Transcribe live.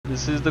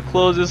This is the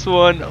closest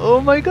one.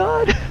 Oh my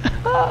god.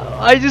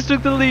 I just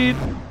took the lead.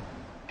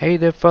 Hey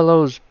there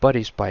fellows,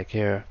 Buddy Spike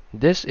here.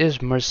 This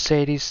is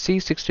Mercedes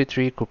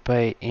C63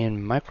 Coupe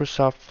in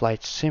Microsoft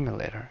Flight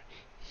Simulator.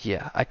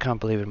 Yeah, I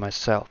can't believe it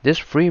myself. This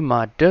free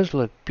mod does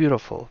look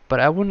beautiful, but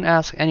I wouldn't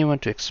ask anyone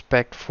to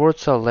expect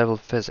Forza level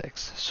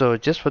physics. So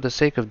just for the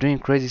sake of doing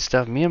crazy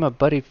stuff, me and my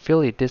buddy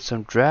Philly did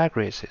some drag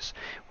races,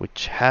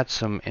 which had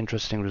some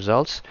interesting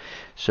results.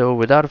 So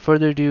without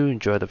further ado,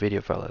 enjoy the video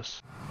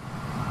fellas.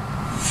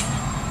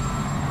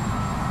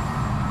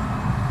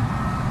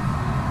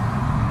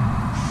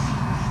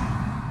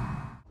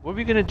 What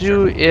we're gonna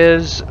do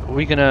is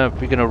we're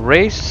gonna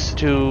race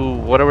to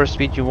whatever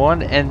speed you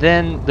want, and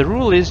then the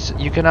rule is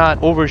you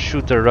cannot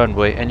overshoot the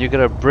runway, and you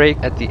gotta brake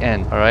at the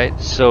end. All right,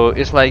 so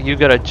it's like you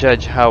gotta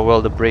judge how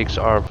well the brakes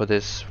are for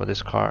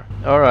this car.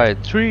 All right,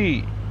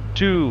 3,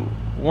 2,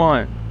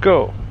 1,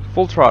 go!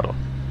 Full throttle.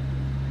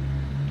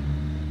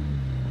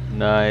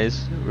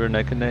 Nice, we're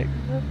neck and neck.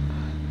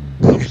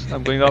 Oops,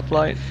 I'm going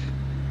offline.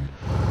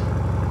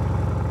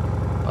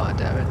 Oh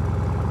damn it.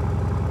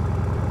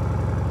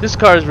 This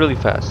car is really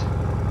fast.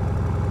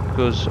 It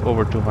goes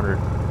over 200.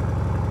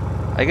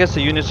 I guess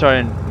the units are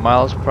in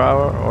miles per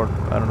hour, or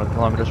I don't know,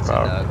 kilometers per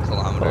hour.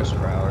 Kilometers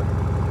per hour.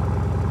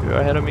 You're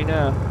ahead of me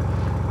now.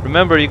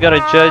 Remember, you gotta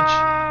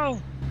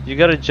judge. You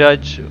gotta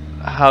judge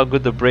how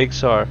good the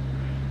brakes are.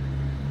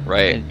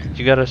 Right. And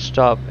you gotta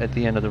stop at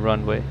the end of the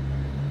runway.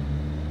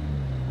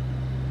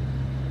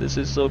 This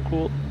is so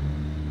cool.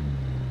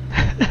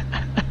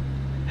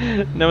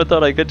 Never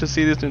thought I'd get to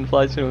see this in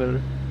Flight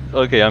Simulator.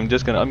 Okay, I'm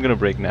gonna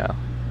brake now.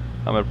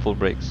 I'm at full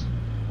brakes.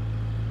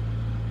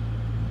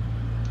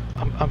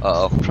 I'm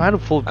trying to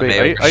full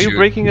brake. Are you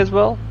braking as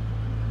well?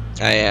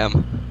 I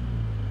am.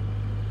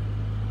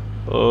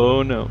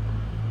 Oh no.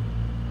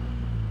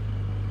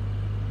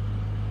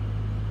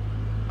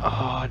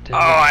 Oh damn. Oh,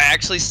 I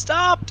actually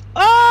stopped.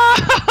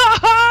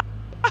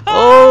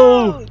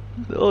 Oh!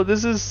 Oh,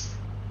 this is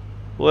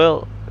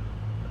well,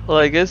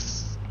 I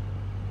guess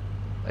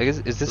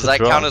is this Does a that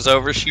draw? count as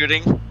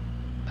overshooting?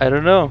 I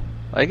don't know.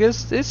 I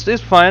guess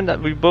it's fine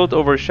that we both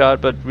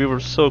overshot, but we were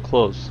so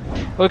close.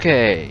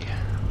 Okay.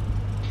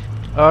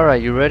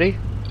 Alright, you ready?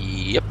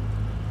 Yep.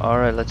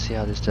 Alright, let's see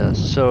how this does.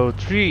 So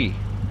 3,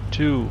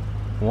 2,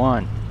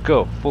 1,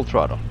 go. Full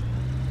throttle.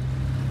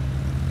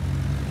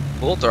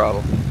 Full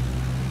throttle.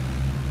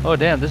 Oh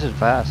damn, this is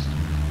fast.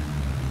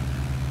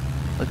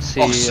 Let's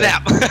see. Oh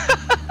snap!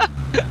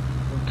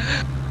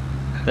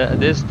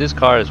 This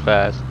car is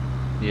fast.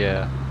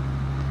 Yeah.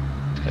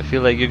 I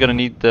feel like you're gonna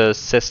need the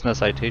Cessna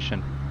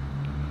citation.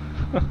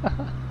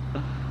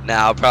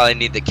 Now I'll probably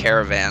need the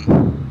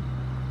caravan.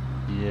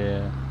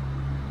 Yeah.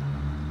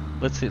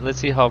 Let's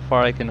see how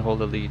far I can hold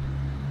the lead.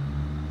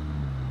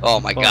 Oh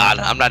my god,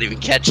 I'm not even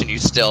catching you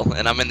still,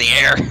 and I'm in the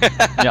air.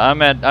 Yeah,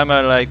 I'm at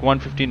like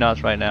 150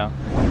 knots right now.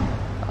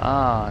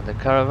 Ah, the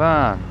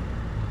caravan.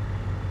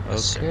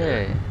 Yes,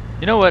 Okay. sir.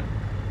 You know what?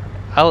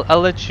 I'll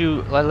let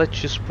you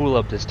spool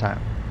up this time.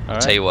 All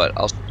right. Tell you what,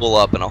 I'll spool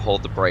up and I'll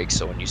hold the brakes,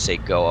 so when you say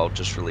go, I'll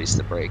just release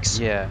the brakes.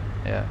 Yeah,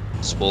 yeah.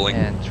 Spooling.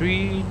 And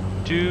 3,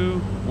 2,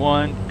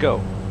 1, go.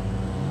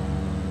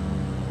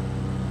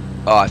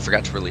 Oh, I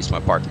forgot to release my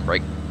parking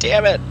brake.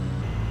 Damn it!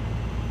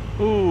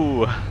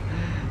 Ooh,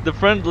 the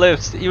front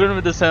lifts even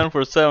with the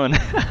 747.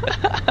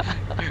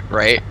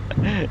 Right?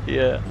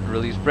 Yeah.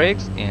 Release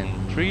brakes in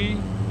 3,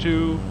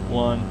 2,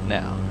 1,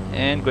 now,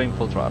 and going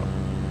full throttle.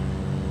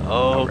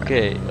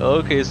 Okay,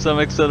 okay, some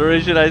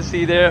acceleration I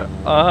see there.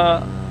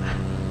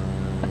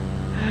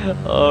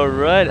 All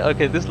right.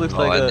 Okay, this looks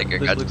like I a think I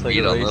got looks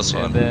speed like a on race, this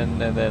one. and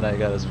then I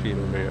got a speed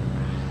over here.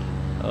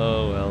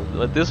 Oh well,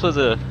 but this was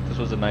a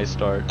nice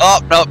start.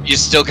 Oh nope, you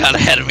still got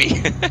ahead of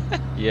me.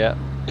 Yeah.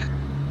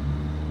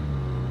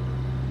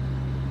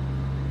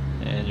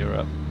 And you're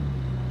up.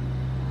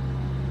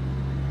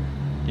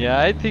 Yeah,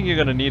 I think you're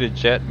gonna need a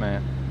jet,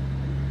 man.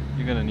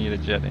 You're gonna need a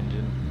jet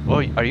engine.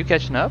 Oh, are you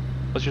catching up?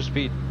 What's your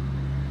speed?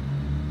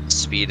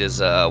 Speed is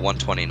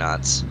 120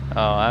 knots.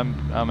 Oh,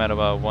 I'm at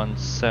about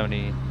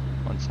 170.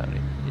 170.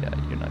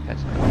 Yeah, you're not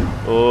catching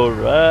up. All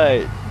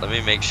right. Let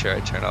me make sure I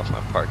turn off my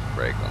parking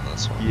brake on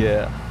this one.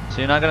 Yeah. So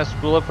you're not gonna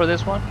spool up for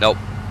this one? Nope.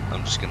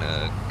 I'm just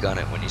gonna gun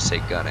it when you say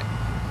gun it.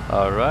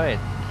 All right.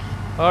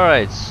 All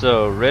right.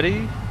 So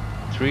ready?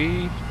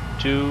 3,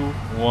 2,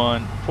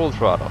 1. Full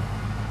throttle.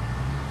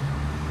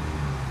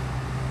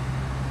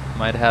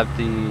 Might have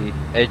the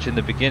edge in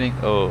the beginning.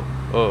 Oh.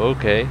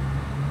 Okay.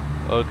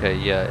 Okay.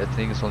 Yeah. I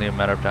think it's only a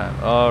matter of time.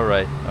 All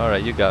right. All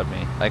right. You got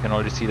me. I can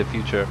already see the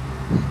future.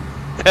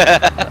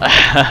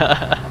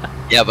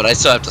 Yeah, but I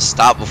still have to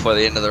stop before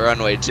the end of the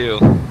runway too.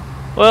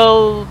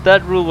 Well,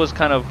 that rule was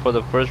kind of for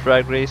the first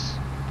drag race,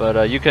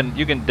 but you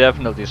can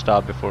definitely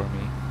stop before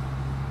me.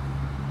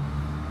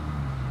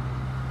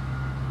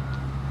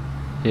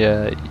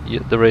 Yeah,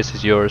 the race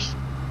is yours.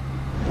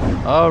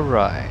 All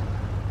right,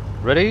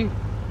 ready?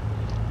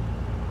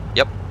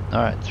 Yep.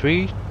 All right,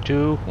 3,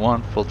 2,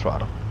 1, full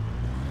throttle.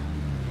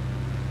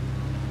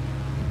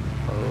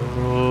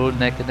 Oh,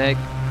 neck and neck.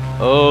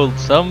 Oh,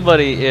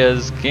 somebody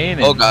is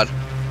gaining. Oh god.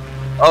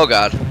 Oh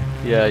god.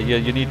 Yeah,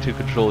 you need to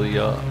control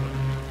the.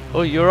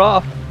 Oh, you're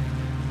off.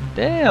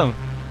 Damn.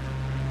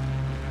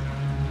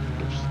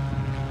 Oops.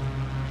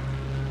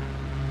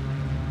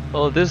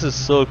 Oh, this is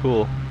so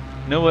cool.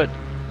 You know what?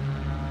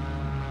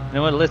 You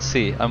know what? Let's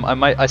see.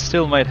 I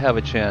still might have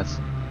a chance.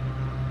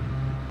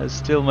 I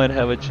still might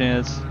have a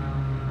chance.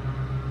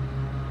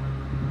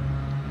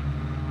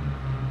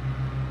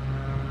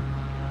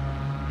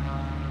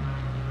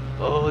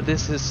 Oh,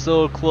 this is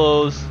so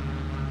close.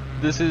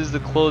 This is the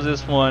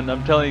closest one,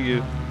 I'm telling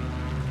you.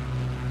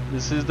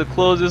 This is the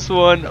closest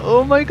one.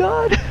 Oh my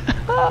god.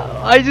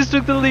 I just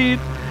took the lead.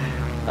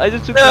 I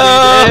just took the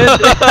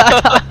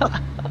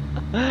lead.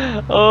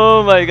 And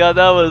oh my god,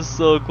 that was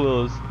so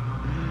close.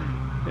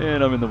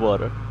 And I'm in the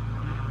water.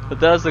 But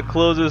that's the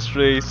closest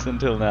race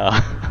until now.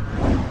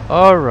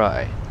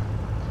 Alright.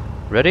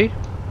 Ready?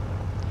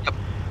 Yep.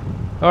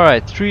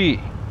 Alright, 3,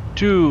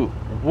 2,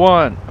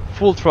 1,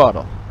 full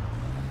throttle.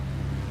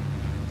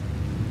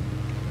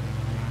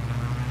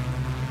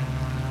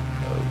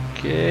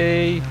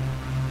 Okay.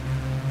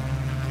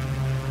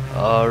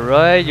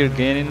 Alright, you're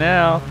gaining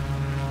now.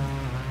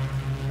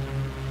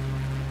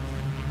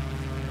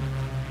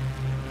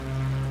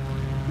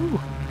 Whew.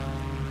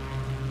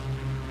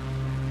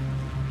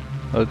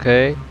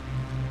 Okay.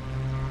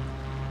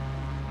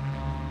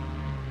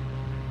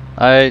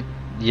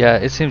 Yeah,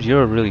 it seems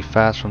you're really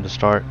fast from the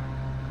start.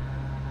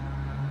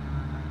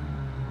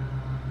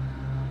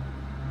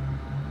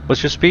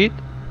 What's your speed?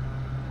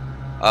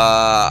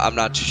 I'm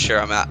not too sure.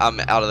 I'm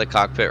out of the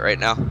cockpit right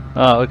now.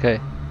 Oh, okay.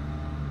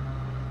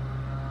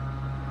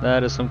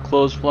 That is some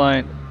close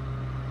flying.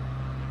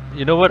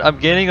 You know what? I'm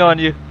gaining on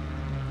you.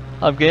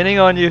 I'm gaining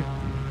on you.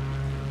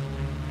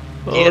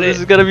 Oh, this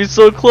is gonna be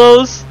so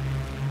close.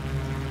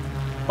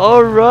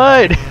 All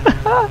right.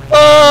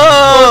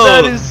 Oh,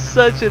 that is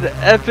such an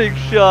epic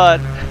shot.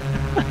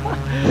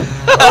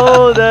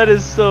 Oh, that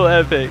is so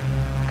epic.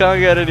 Can't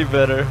get any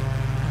better.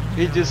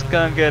 It just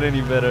can't get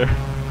any better.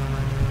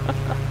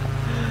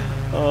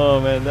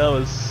 Oh man, that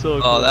was so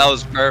cool. Oh, that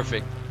was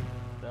perfect.